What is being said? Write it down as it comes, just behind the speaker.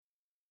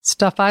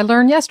Stuff I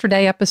Learned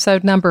Yesterday,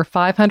 episode number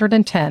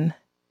 510,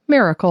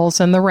 Miracles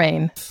in the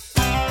Rain.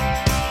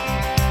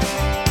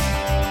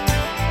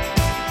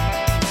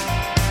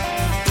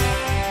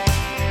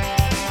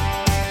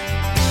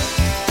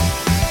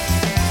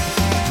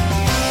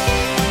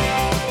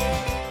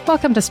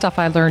 Welcome to Stuff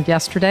I Learned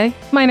Yesterday.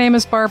 My name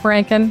is Barb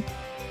Rankin,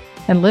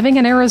 and living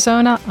in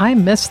Arizona, I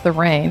miss the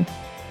rain.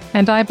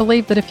 And I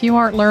believe that if you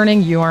aren't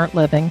learning, you aren't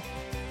living.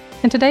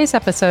 In today's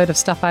episode of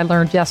Stuff I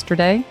Learned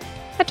Yesterday,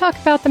 I talk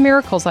about the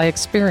miracles I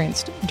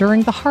experienced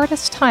during the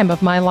hardest time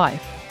of my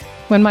life,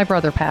 when my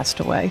brother passed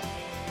away.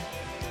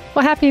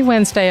 Well, happy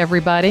Wednesday,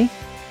 everybody.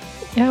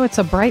 You know, it's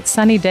a bright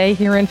sunny day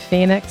here in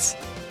Phoenix.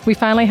 We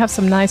finally have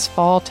some nice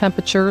fall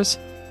temperatures,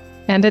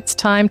 and it's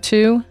time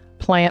to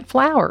plant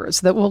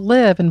flowers that will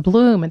live and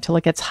bloom until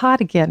it gets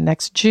hot again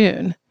next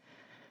June.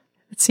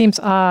 It seems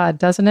odd,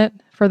 doesn't it,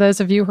 for those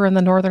of you who are in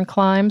the northern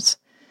climes,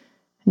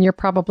 and you're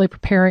probably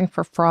preparing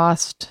for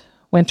frost,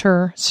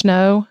 winter,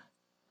 snow.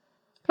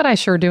 But I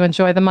sure do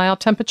enjoy the mild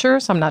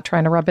temperatures. I'm not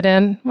trying to rub it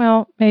in.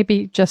 Well,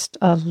 maybe just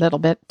a little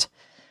bit.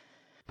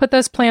 But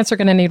those plants are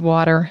going to need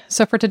water.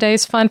 So for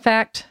today's fun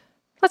fact,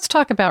 let's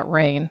talk about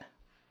rain.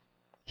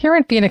 Here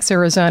in Phoenix,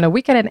 Arizona,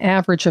 we get an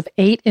average of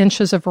 8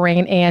 inches of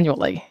rain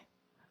annually.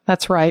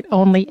 That's right,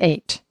 only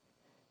 8.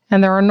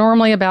 And there are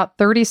normally about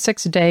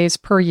 36 days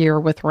per year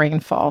with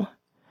rainfall.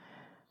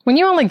 When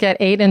you only get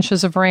 8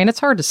 inches of rain, it's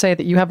hard to say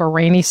that you have a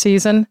rainy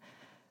season.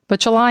 But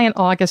July and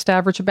August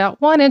average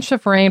about 1 inch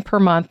of rain per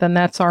month, and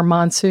that's our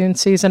monsoon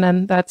season,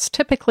 and that's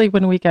typically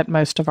when we get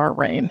most of our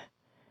rain.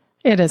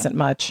 It isn't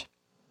much.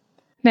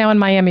 Now, in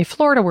Miami,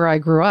 Florida, where I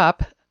grew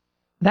up,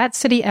 that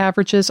city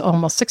averages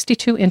almost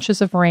 62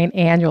 inches of rain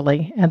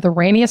annually, and the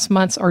rainiest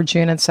months are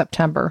June and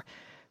September,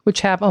 which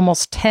have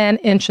almost 10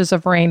 inches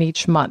of rain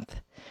each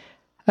month.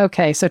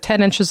 Okay, so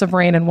 10 inches of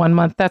rain in 1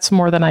 month, that's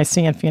more than I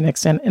see in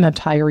Phoenix in an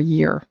entire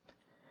year.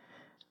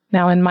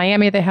 Now, in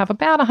Miami, they have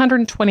about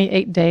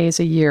 128 days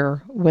a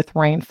year with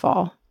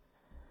rainfall.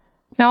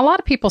 Now, a lot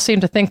of people seem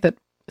to think that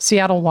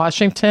Seattle,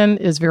 Washington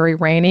is very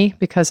rainy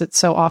because it's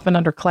so often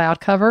under cloud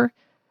cover,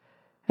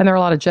 and there are a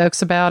lot of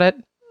jokes about it.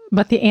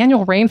 But the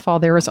annual rainfall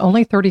there is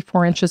only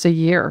 34 inches a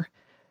year,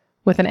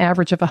 with an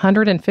average of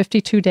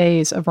 152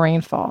 days of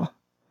rainfall.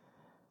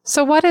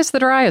 So what is the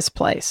driest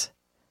place?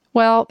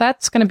 Well,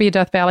 that's going to be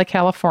Death Valley,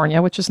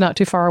 California, which is not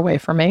too far away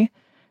from me,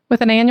 with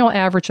an annual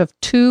average of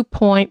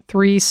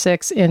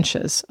 2.36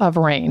 inches of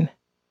rain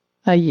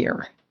a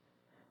year.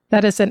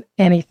 That isn't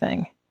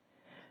anything.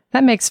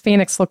 That makes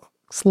Phoenix look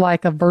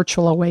like a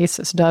virtual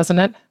oasis, doesn't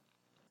it?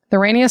 The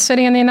rainiest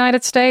city in the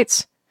United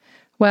States?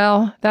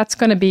 Well, that's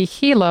going to be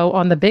Hilo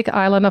on the Big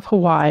Island of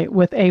Hawaii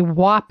with a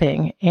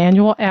whopping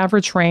annual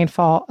average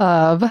rainfall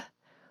of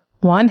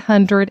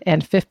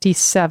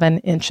 157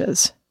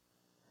 inches.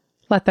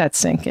 Let that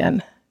sink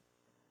in.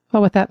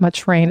 Well, with that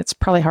much rain, it's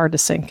probably hard to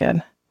sink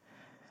in.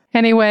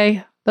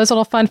 Anyway, those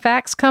little fun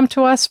facts come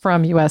to us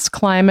from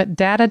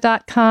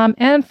usclimatedata.com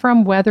and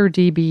from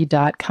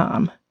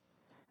weatherdb.com.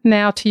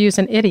 Now, to use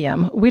an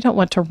idiom, we don't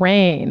want to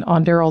rain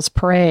on Daryl's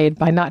parade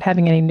by not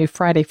having any new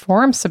Friday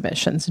forum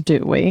submissions, do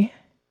we?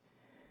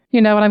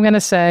 You know what I'm going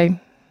to say.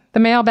 The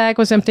mailbag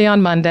was empty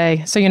on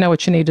Monday, so you know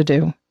what you need to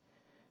do.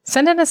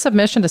 Send in a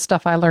submission to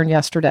Stuff I Learned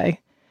Yesterday.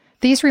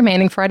 These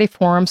remaining Friday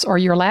forums are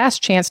your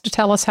last chance to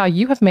tell us how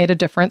you have made a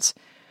difference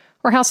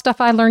or how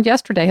Stuff I Learned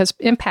Yesterday has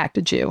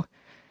impacted you,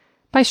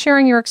 by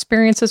sharing your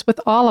experiences with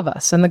all of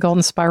us in the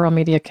Golden Spiral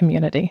Media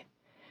community.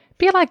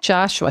 Be like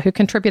Joshua, who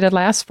contributed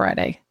last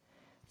Friday.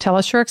 Tell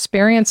us your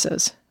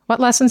experiences. What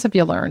lessons have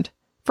you learned?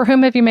 For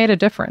whom have you made a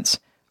difference?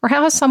 Or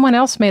how has someone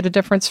else made a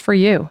difference for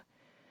you?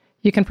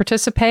 You can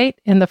participate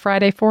in the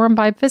Friday Forum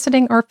by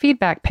visiting our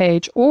feedback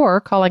page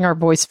or calling our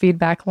voice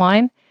feedback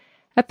line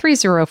at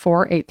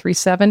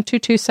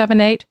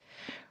 304-837-2278,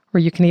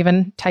 or you can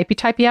even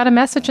typey out a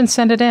message and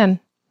send it in.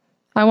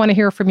 I want to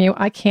hear from you.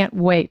 I can't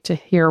wait to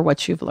hear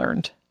what you've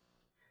learned.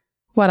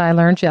 What I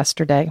learned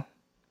yesterday.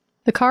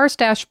 The car's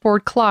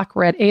dashboard clock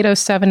read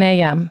 8:07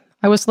 a.m.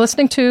 I was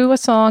listening to a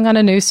song on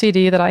a new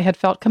CD that I had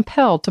felt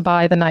compelled to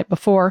buy the night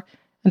before,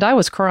 and I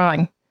was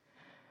crying.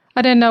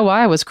 I didn't know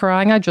why I was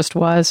crying, I just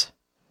was.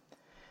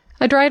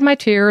 I dried my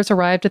tears,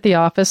 arrived at the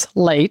office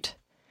late,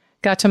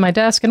 got to my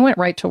desk, and went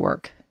right to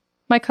work.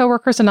 My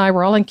coworkers and I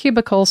were all in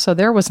cubicles, so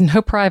there was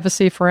no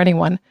privacy for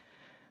anyone.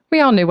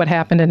 We all knew what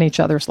happened in each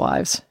other's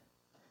lives.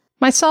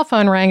 My cell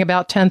phone rang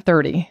about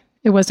 10:30.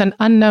 It was an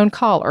unknown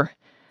caller.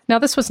 Now,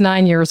 this was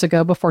 9 years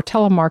ago before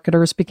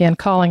telemarketers began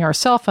calling our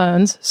cell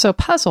phones, so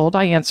puzzled,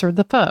 I answered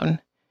the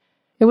phone.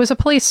 It was a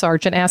police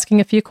sergeant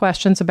asking a few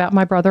questions about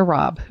my brother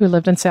Rob, who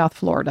lived in South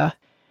Florida.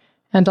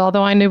 And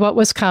although I knew what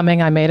was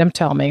coming, I made him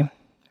tell me.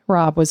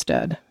 Rob was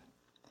dead.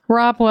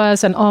 Rob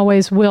was and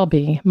always will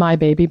be my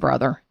baby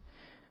brother.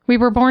 We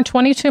were born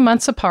 22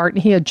 months apart,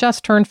 and he had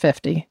just turned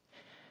 50.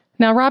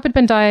 Now, Rob had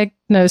been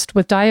diagnosed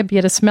with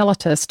diabetes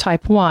mellitus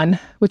type 1,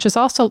 which is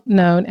also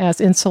known as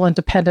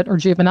insulin-dependent or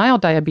juvenile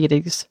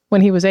diabetes,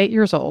 when he was 8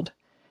 years old.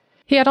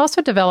 He had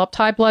also developed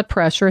high blood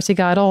pressure as he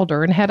got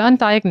older and had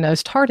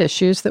undiagnosed heart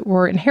issues that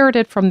were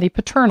inherited from the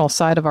paternal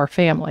side of our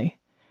family.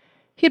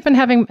 He had been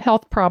having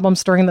health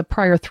problems during the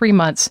prior 3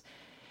 months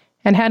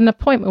and had an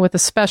appointment with a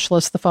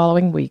specialist the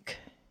following week.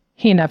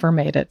 He never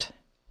made it.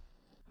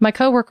 My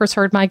coworkers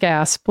heard my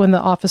gasp when the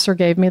officer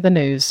gave me the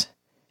news,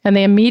 and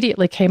they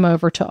immediately came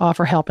over to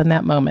offer help in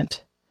that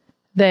moment.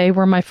 They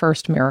were my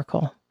first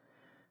miracle.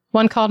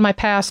 One called my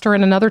pastor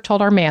and another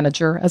told our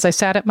manager as I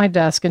sat at my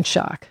desk in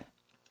shock.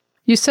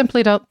 You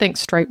simply don't think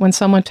straight when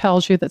someone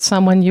tells you that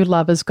someone you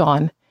love is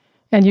gone,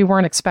 and you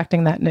weren't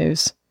expecting that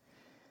news.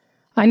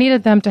 I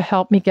needed them to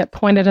help me get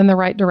pointed in the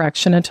right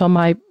direction until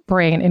my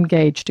brain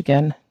engaged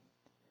again.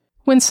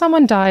 When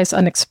someone dies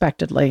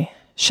unexpectedly,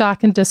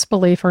 shock and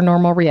disbelief are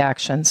normal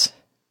reactions.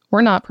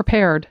 We're not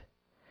prepared.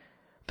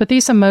 But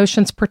these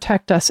emotions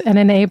protect us and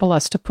enable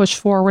us to push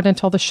forward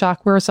until the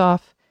shock wears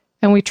off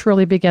and we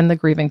truly begin the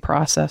grieving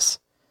process.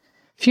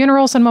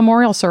 Funerals and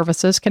memorial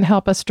services can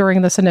help us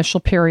during this initial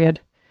period,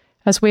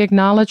 as we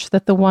acknowledge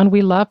that the one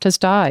we loved has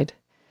died,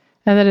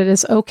 and that it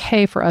is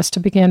okay for us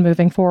to begin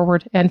moving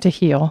forward and to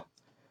heal.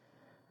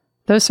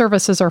 Those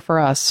services are for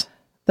us,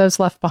 those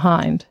left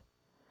behind,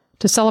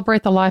 to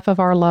celebrate the life of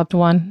our loved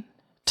one,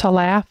 to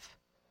laugh,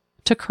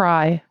 to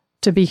cry,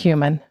 to be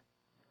human.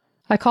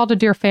 I called a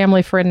dear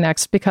family friend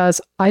next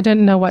because I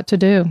didn't know what to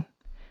do.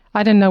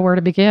 I didn't know where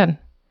to begin.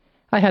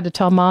 I had to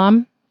tell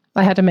Mom,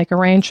 I had to make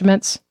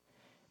arrangements,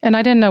 and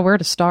I didn't know where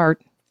to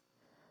start.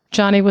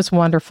 Johnny was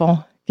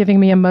wonderful, giving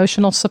me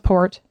emotional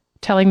support,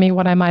 telling me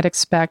what I might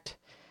expect,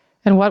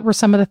 and what were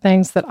some of the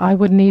things that I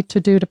would need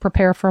to do to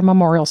prepare for a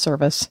memorial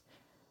service.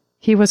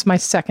 He was my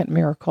second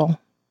miracle.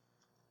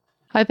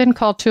 I then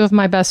called 2 of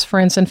my best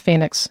friends in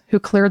Phoenix, who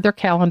cleared their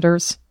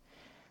calendars,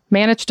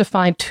 managed to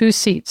find 2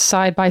 seats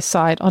side by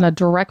side on a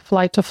direct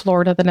flight to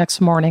Florida the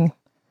next morning,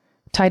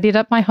 tidied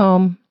up my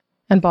home,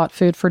 and bought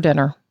food for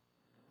dinner.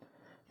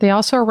 They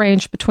also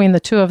arranged between the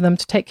 2 of them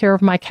to take care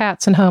of my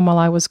cats and home while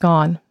I was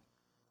gone.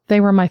 They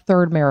were my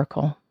third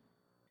miracle.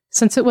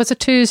 Since it was a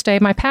Tuesday,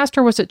 my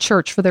pastor was at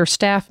church for their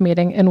staff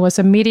meeting and was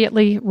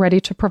immediately ready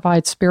to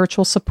provide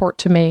spiritual support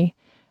to me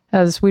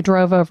as we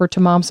drove over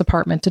to Mom's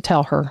apartment to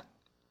tell her.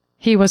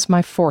 He was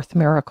my 4th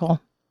miracle.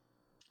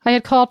 I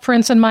had called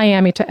friends in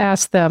Miami to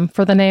ask them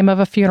for the name of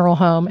a funeral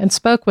home and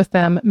spoke with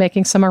them,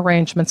 making some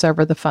arrangements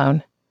over the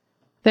phone.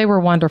 They were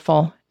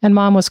wonderful, and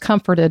Mom was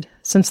comforted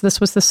since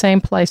this was the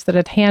same place that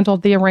had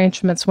handled the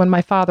arrangements when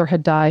my father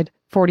had died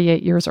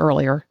 48 years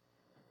earlier.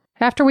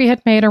 After we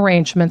had made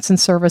arrangements and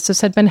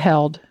services had been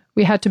held,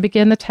 we had to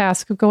begin the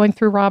task of going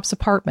through Rob's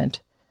apartment,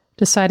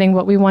 deciding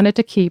what we wanted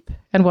to keep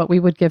and what we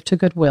would give to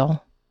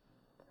Goodwill.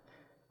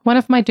 One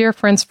of my dear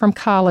friends from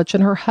college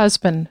and her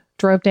husband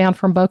drove down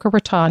from Boca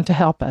Raton to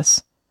help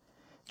us.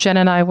 Jen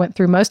and I went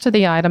through most of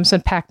the items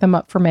and packed them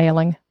up for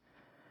mailing.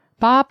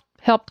 Bob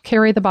helped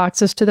carry the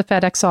boxes to the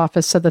FedEx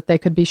office so that they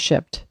could be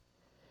shipped.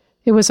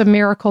 It was a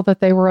miracle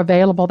that they were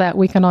available that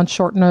weekend on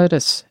short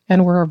notice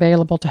and were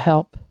available to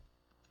help.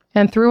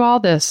 And through all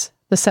this,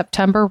 the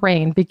September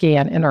rain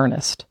began in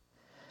earnest.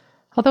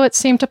 Although it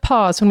seemed to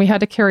pause when we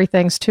had to carry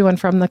things to and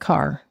from the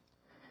car,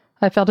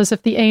 I felt as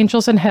if the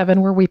angels in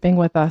heaven were weeping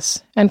with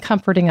us and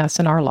comforting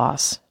us in our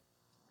loss.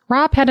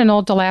 Rob had an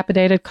old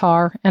dilapidated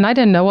car, and I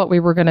didn't know what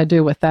we were going to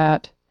do with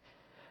that.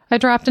 I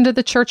dropped into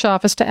the church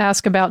office to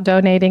ask about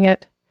donating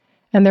it,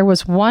 and there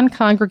was one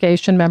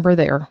congregation member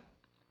there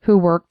who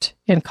worked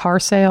in car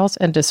sales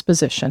and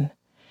disposition.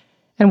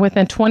 And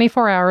within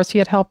 24 hours, he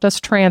had helped us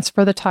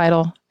transfer the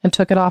title and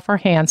took it off our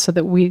hands so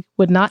that we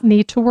would not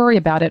need to worry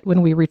about it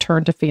when we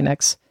returned to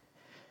Phoenix.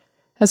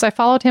 As I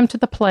followed him to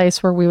the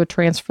place where we would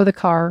transfer the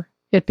car,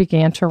 it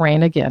began to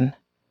rain again.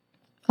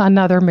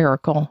 Another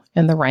miracle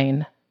in the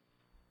rain.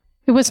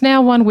 It was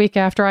now 1 week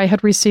after I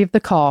had received the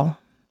call.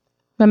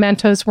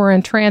 Mementos were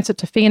in transit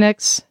to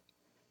Phoenix.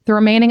 The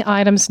remaining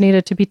items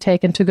needed to be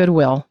taken to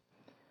Goodwill.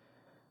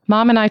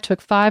 Mom and I took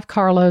 5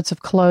 carloads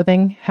of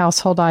clothing,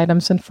 household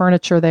items, and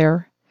furniture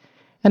there,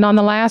 and on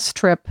the last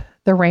trip,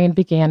 the rain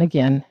began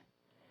again.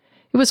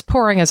 It was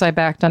pouring as I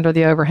backed under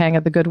the overhang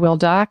of the Goodwill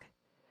dock.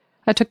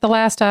 I took the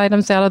last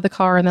items out of the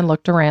car and then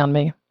looked around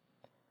me.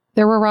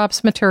 There were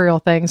Rob's material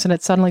things, and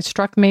it suddenly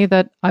struck me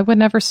that I would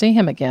never see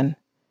him again.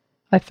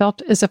 I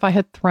felt as if I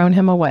had thrown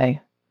him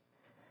away.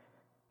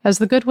 As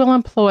the Goodwill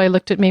employee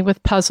looked at me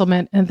with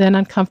puzzlement and then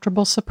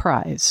uncomfortable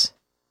surprise,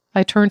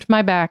 I turned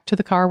my back to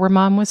the car where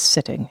Mom was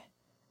sitting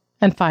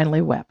and finally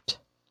wept.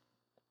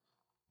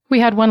 We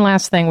had one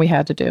last thing we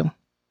had to do.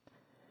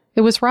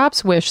 It was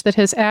Rob's wish that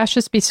his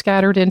ashes be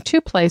scattered in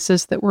 2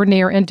 places that were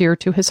near and dear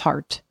to his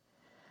heart.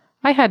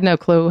 I had no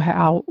clue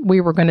how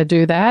we were going to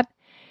do that.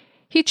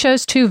 He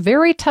chose 2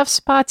 very tough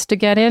spots to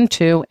get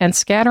into, and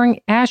scattering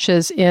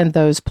ashes in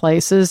those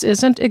places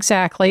isn't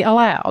exactly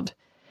allowed.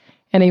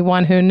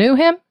 Anyone who knew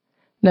him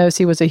knows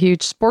he was a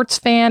huge sports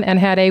fan and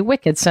had a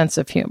wicked sense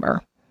of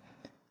humor.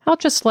 I'll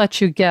just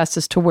let you guess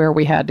as to where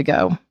we had to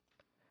go.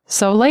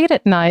 So late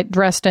at night,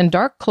 dressed in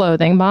dark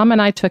clothing, Mom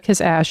and I took his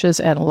ashes,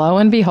 and lo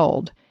and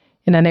behold,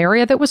 in an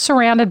area that was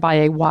surrounded by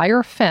a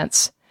wire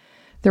fence,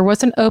 there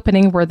was an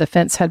opening where the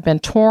fence had been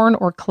torn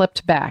or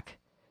clipped back,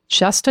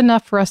 just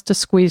enough for us to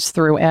squeeze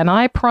through. And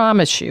I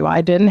promise you,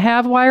 I didn't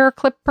have wire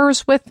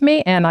clippers with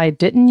me, and I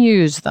didn't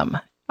use them.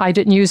 I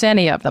didn't use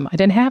any of them. I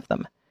didn't have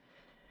them.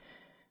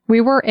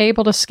 We were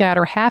able to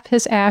scatter half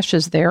his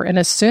ashes there, and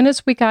as soon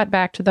as we got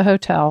back to the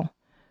hotel,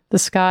 the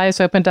skies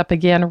opened up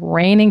again,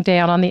 raining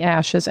down on the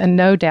ashes and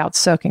no doubt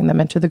soaking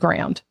them into the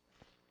ground.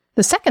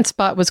 The second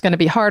spot was going to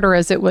be harder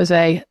as it was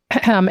a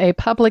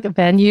public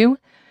venue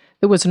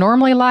that was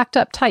normally locked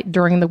up tight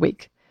during the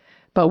week.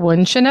 But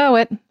wouldn't you know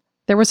it,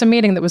 there was a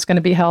meeting that was going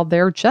to be held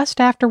there just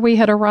after we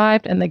had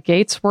arrived and the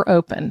gates were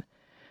open.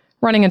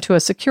 Running into a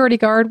security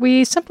guard,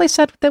 we simply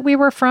said that we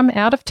were from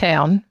out of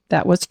town.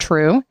 That was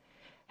true.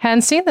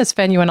 Hadn't seen this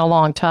venue in a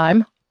long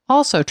time.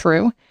 Also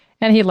true.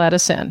 And he let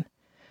us in.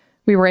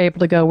 We were able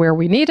to go where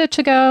we needed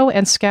to go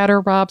and scatter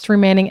Rob's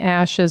remaining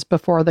ashes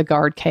before the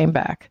guard came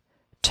back.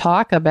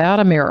 Talk about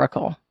a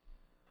miracle.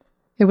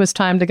 It was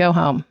time to go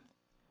home.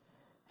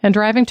 And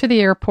driving to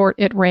the airport,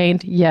 it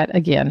rained yet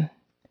again.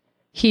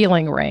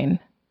 Healing rain.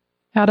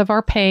 Out of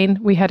our pain,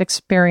 we had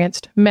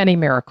experienced many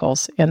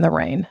miracles in the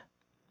rain.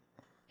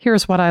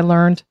 Here's what I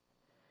learned.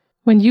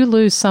 When you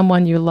lose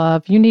someone you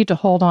love, you need to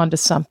hold on to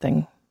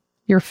something.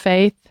 Your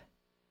faith,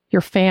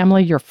 your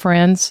family, your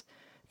friends,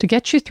 to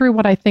get you through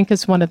what I think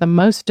is one of the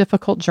most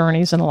difficult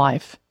journeys in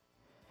life.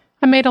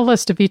 I made a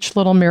list of each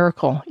little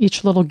miracle,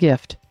 each little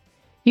gift,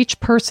 each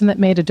person that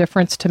made a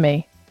difference to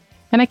me,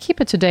 and I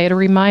keep it today to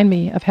remind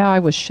me of how I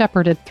was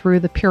shepherded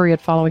through the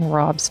period following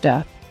Rob's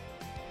death.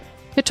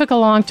 It took a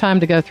long time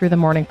to go through the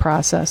mourning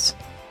process,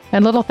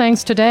 and little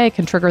things today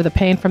can trigger the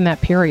pain from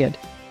that period.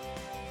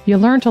 You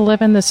learn to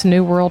live in this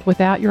new world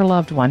without your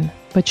loved one,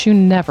 but you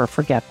never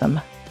forget them.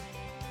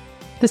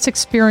 This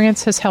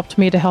experience has helped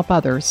me to help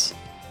others,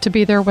 to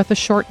be there with a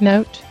short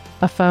note,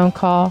 a phone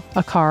call,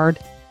 a card,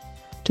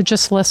 to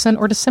just listen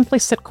or to simply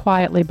sit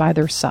quietly by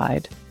their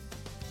side.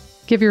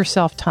 Give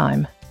yourself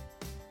time.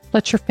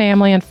 Let your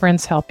family and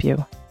friends help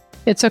you.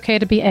 It's okay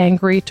to be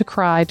angry, to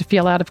cry, to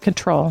feel out of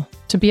control,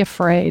 to be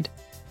afraid.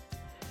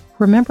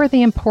 Remember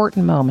the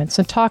important moments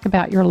and talk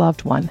about your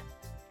loved one.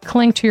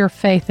 Cling to your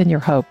faith and your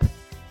hope.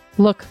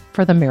 Look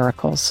for the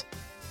miracles.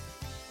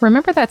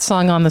 Remember that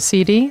song on the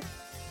CD?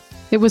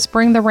 It was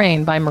Bring the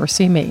Rain by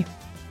Mercy Me.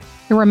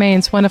 It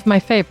remains one of my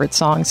favorite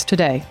songs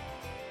today.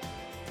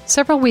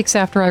 Several weeks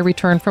after I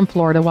returned from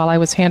Florida while I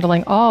was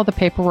handling all the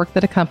paperwork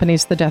that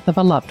accompanies the death of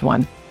a loved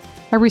one,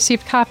 I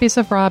received copies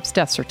of Rob's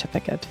death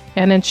certificate,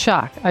 and in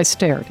shock, I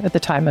stared at the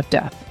time of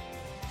death.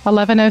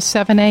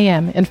 11:07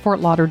 a.m. in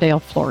Fort Lauderdale,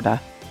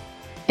 Florida.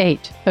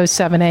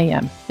 8:07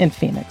 a.m. in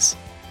Phoenix.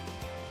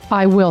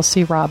 I will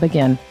see Rob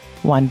again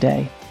one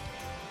day.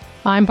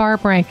 I'm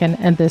Barb Rankin,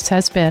 and this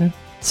has been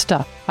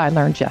Stuff I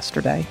Learned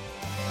Yesterday.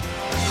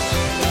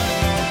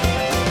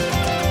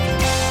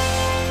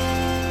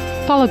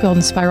 Follow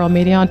Golden Spiral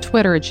Media on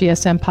Twitter at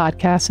GSM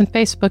Podcasts and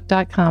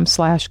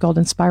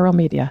Facebook.com/Golden Spiral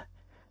Media.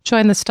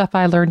 Join the Stuff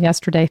I Learned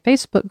Yesterday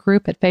Facebook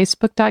group at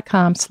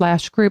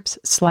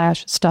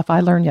Facebook.com/groups/Stuff I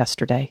Learned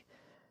Yesterday.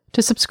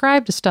 To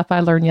subscribe to Stuff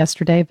I Learned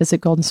Yesterday, visit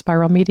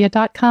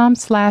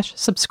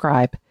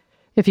GoldenSpiralMedia.com/subscribe.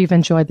 If you've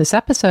enjoyed this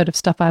episode of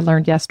Stuff I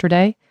Learned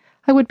Yesterday,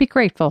 I would be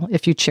grateful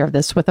if you'd share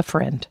this with a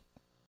friend.